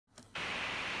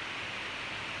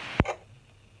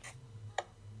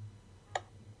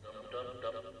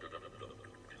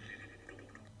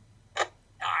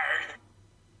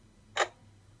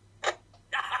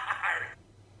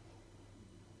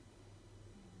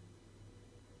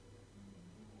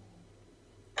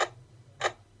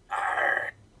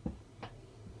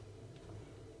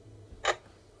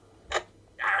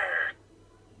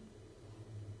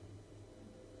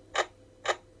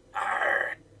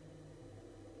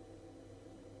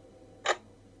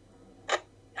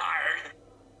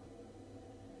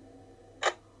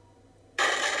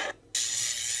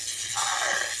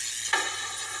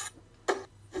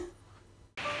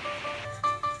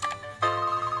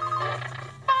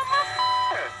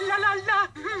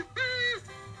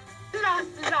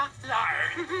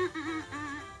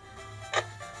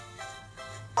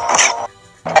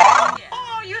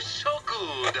Oh, you're so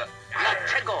good.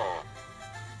 Let's go.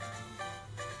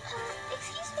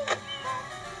 Excuse me.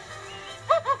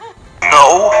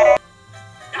 No.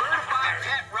 You're my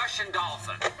pet Russian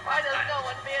dolphin. Why does no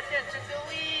one pay attention to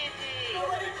Luigi?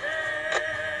 Nobody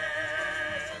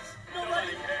cares.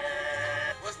 Nobody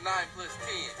cares. What's 9 plus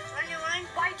 10? 21.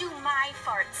 Why do my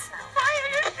farts smell? Why are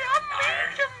you so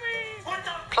mean to me? What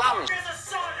the Plum. f*** is a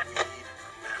son? We need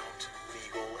Mount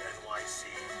Legal NYC.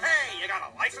 Hey, you got a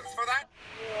license for that?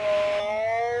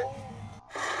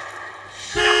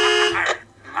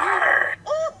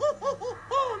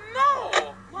 Oh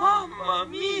no! Mamma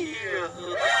mia!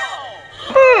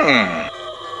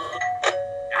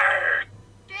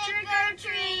 Trick or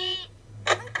treat.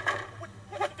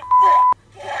 What the f***?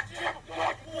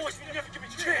 Boys, you never give me a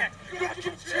chance. You never give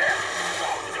me a chance.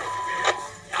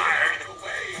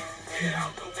 Get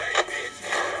out the way, bitch.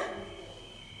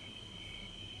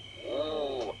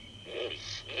 Oh, very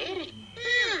scary.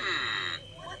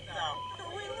 What the f***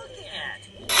 are we looking at?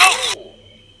 Oh!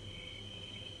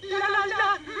 La la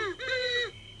la!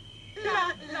 La la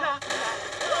la!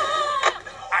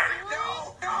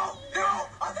 No!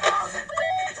 1,000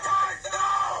 times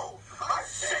no! I'm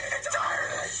sick and tired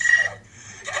of this shit!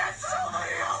 Get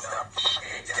somebody else to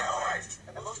fucking do it!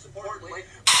 And most importantly,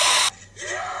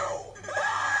 you!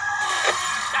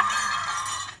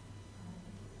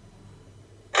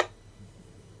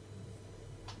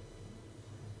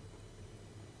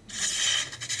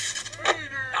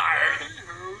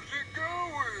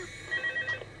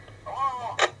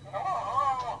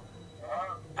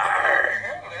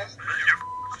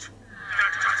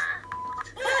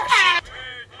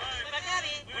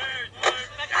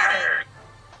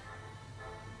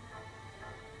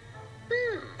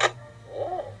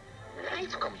 Oh,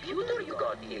 nice computer you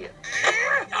got here.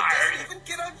 It doesn't even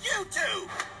get on YouTube!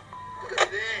 Look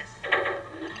at this!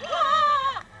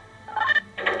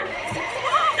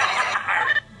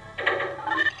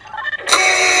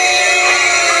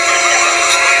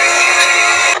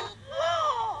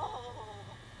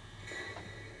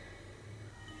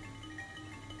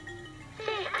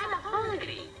 Hey, I'm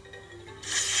hungry.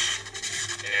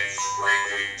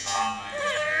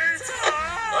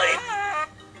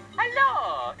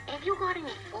 Hello, have you got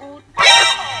any food?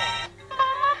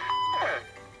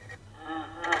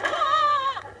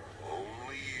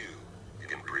 Only you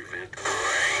can prevent the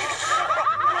rain.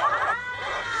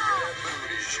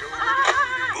 Show me the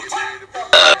booty. Give me the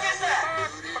booty.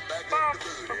 Back up the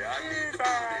booty. I need the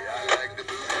booty. I like the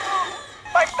booty.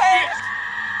 My face!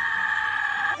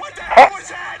 What the hell was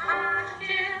that?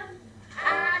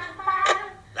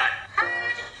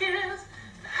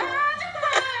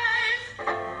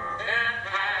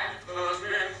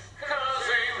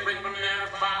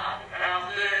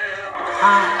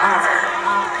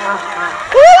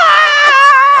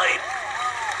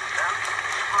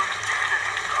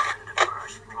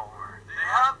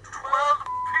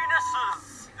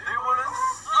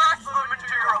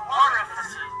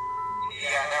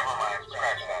 Yeah, never mind.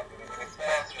 Scratch that. It's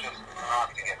best just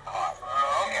not to get caught.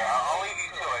 Okay, I'll leave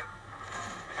you to it.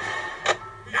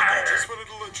 Hey, just wanted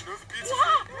to let you know the pizza's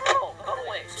ready. No, go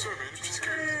away. Sorry, man. I'm just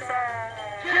curious.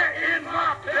 Get in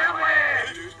my belly!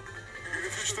 Hey, dude. You gonna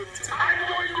finish that pizza?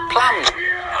 Plum!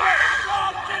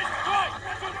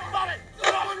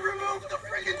 Someone remove the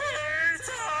friggin'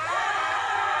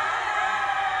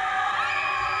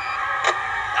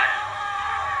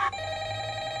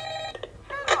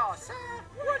 Hello, sir.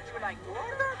 Would you like to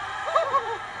order?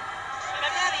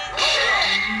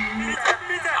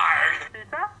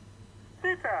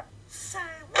 Pizza? Say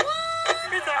what?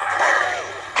 Pizza?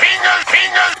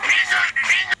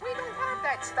 We don't have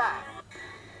that stuff.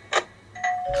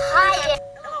 Hi.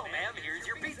 Hello, ma'am. Here's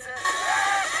your pizza.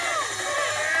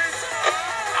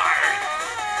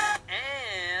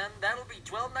 And that'll be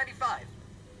 $12.95.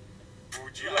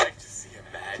 Would you like to see a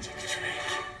magic trick?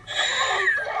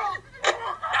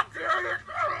 The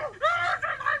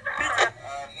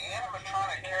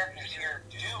animatronic characters here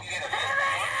do get a bit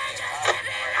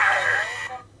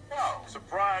no.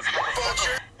 Surprise,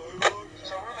 motherfucker.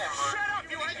 So remember,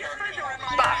 You these ain't your characters finger are in in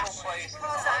my a mouth. special place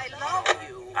Because I love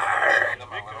you. and them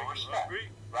a little respect,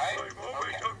 right? I'm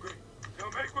always Okay. hungry.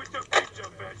 Don't make with the pizza,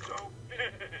 Beto.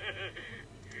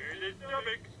 Here's the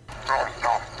stomach. I'm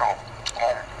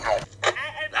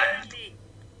thirsty.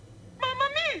 Mama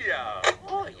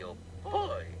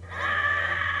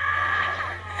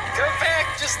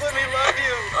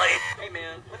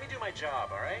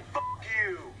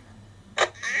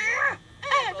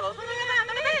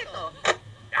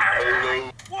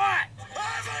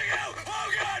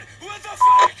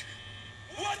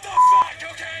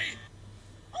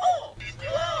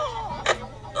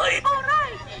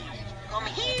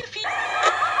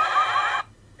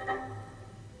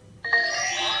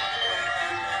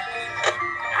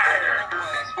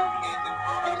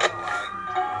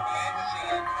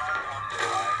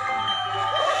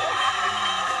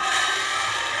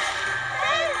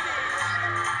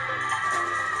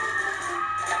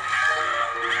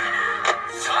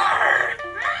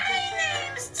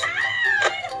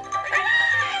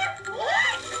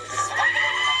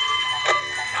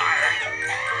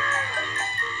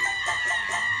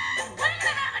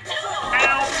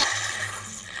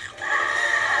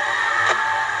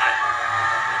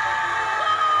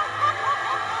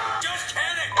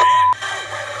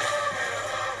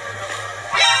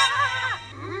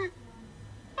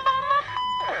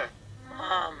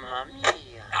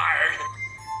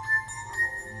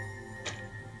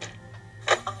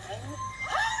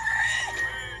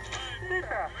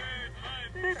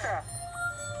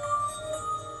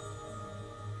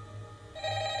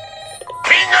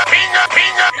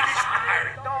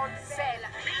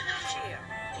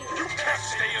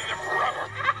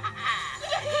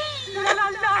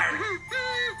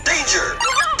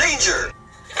Danger!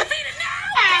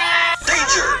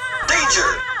 Danger! Danger!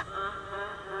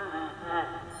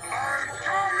 I'm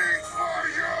coming for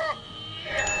you!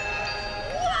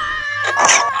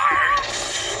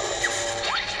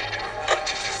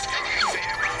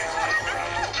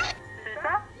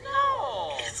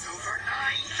 No. It's over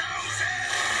 9,000!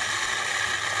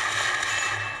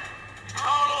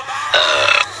 Total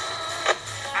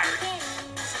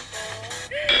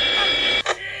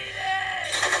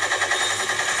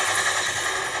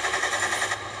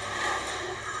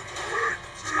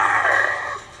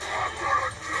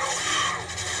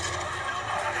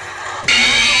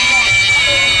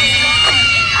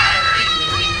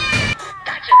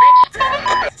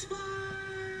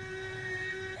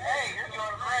Hey, you're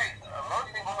doing great.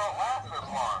 Most people don't last this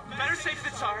long. Better safe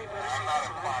than sorry. Better I'm safe not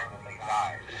than sorry. implying that they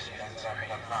died.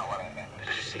 That's not what I meant.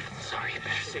 Better safe than sorry.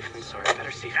 Better safe than sorry.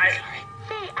 Better safe than sorry.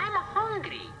 Say, I'm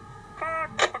hungry.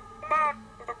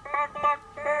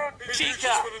 Hey, Chica.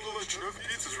 just wanted to let you know the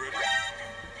pizza's ready.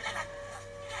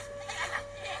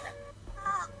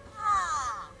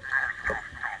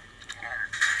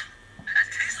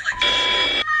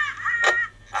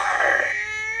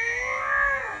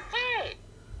 Hey,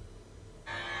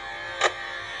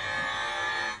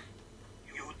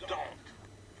 You don't.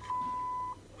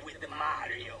 With the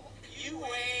Mario. You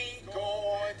ain't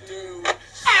going to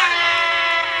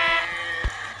stand.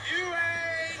 You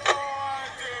ain't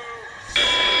going to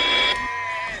stand.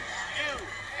 You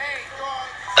ain't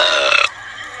going to.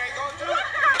 You ain't going to.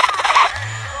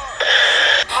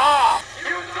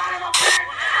 You son of a bitch!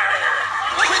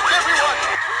 Quick, everyone!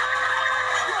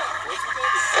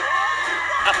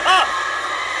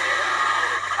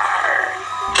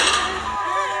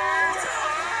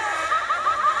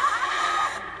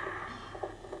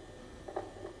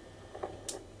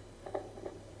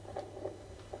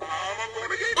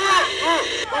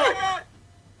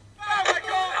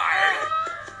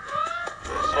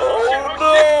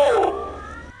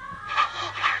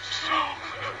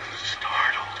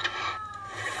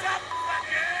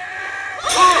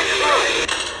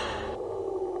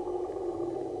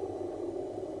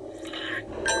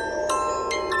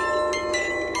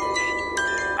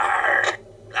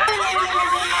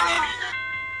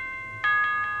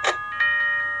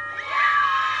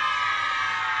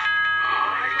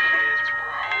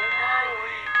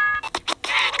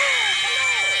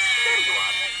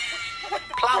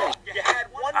 You had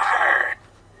one job.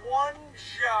 One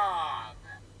job.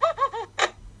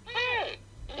 hey,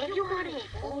 you want any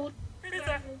food?